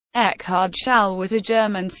Ekkehard Schall was a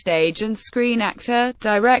German stage and screen actor,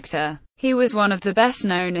 director. He was one of the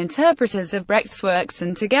best-known interpreters of Brecht's works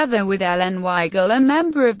and together with Helene Weigel a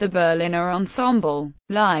member of the Berliner Ensemble.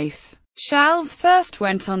 Life. Schall's first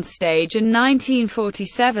went on stage in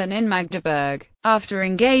 1947 in Magdeburg. After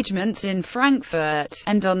engagements in Frankfurt,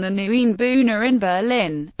 and on the Neuen Bühne in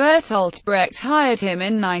Berlin, Bertolt Brecht hired him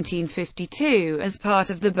in 1952 as part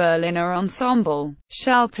of the Berliner Ensemble.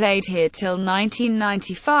 Schall played here till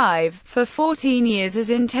 1995, for 14 years as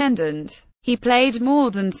intendant. He played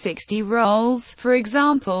more than 60 roles, for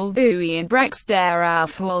example, Ui in Brecht's Der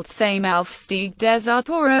Aufenthalt am Aufstieg des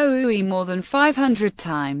Autors Ui more than 500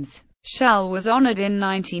 times. Schall was honored in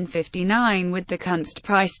 1959 with the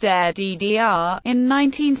Kunstpreis der DDR, in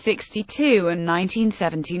 1962 and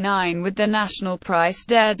 1979 with the National Prize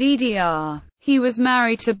der DDR. He was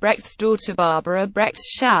married to Brecht's daughter Barbara Brecht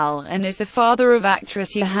Schall and is the father of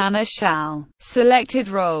actress Johanna Schall. Selected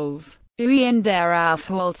roles: Ui in Der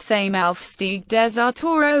Aufenthalt am Aufstieg des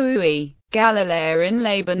Autors Ui, Galilea in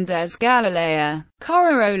Leben des Galiläa,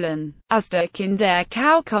 Coriolan, Aztec in Der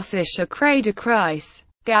Kaukasische Kreis,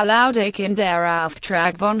 Gallaudig in Der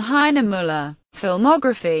Auftrag von Heine Müller.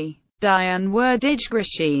 Filmography: Diane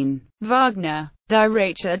Würdig-Grishin, Wagner, Die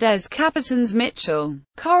Reise des Kapitäns Mitchell,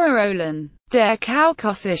 Coriolan, Der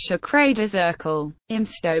Kaukasische Kreidezirkel, Im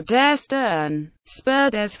Staub der Stern,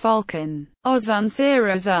 Spur des Falken, Aus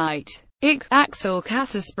unserer Zeit, Ich, Axel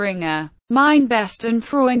Kasserspringer, Mein besten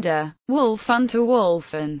Freunde, Wolf unter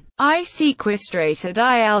Wolfen, I sequestrate die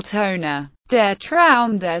Altona, Der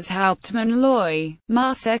Traum des Hauptmann Loy,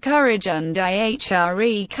 Martyr Courage und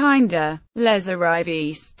ihre Kinder,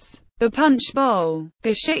 Leserei-Beasts, The Punch Bowl,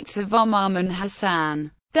 Geschichte vom armen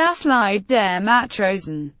Hassan, Das Lied der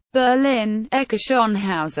Matrosen, Berlin, Ecke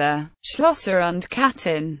Schonhauser, Schlosser und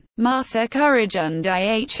Katten, Martyr Courage und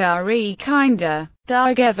ihre Kinder,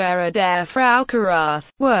 Die Gewehre der Frau Karath.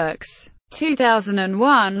 Works.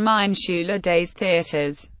 2001 Meine Schule des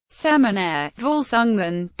Theaters. Seminar,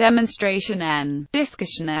 Vorlesungen, Demonstrationen,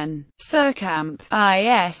 Diskussionen, Surkamp,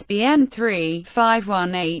 ISBN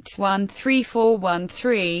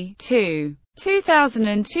 3-518-134132.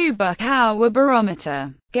 2002 Buchauer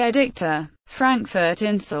Barometer. Gedichte. Frankfurt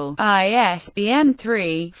Insel, ISBN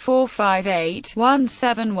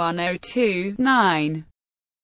 3-458-17102-9.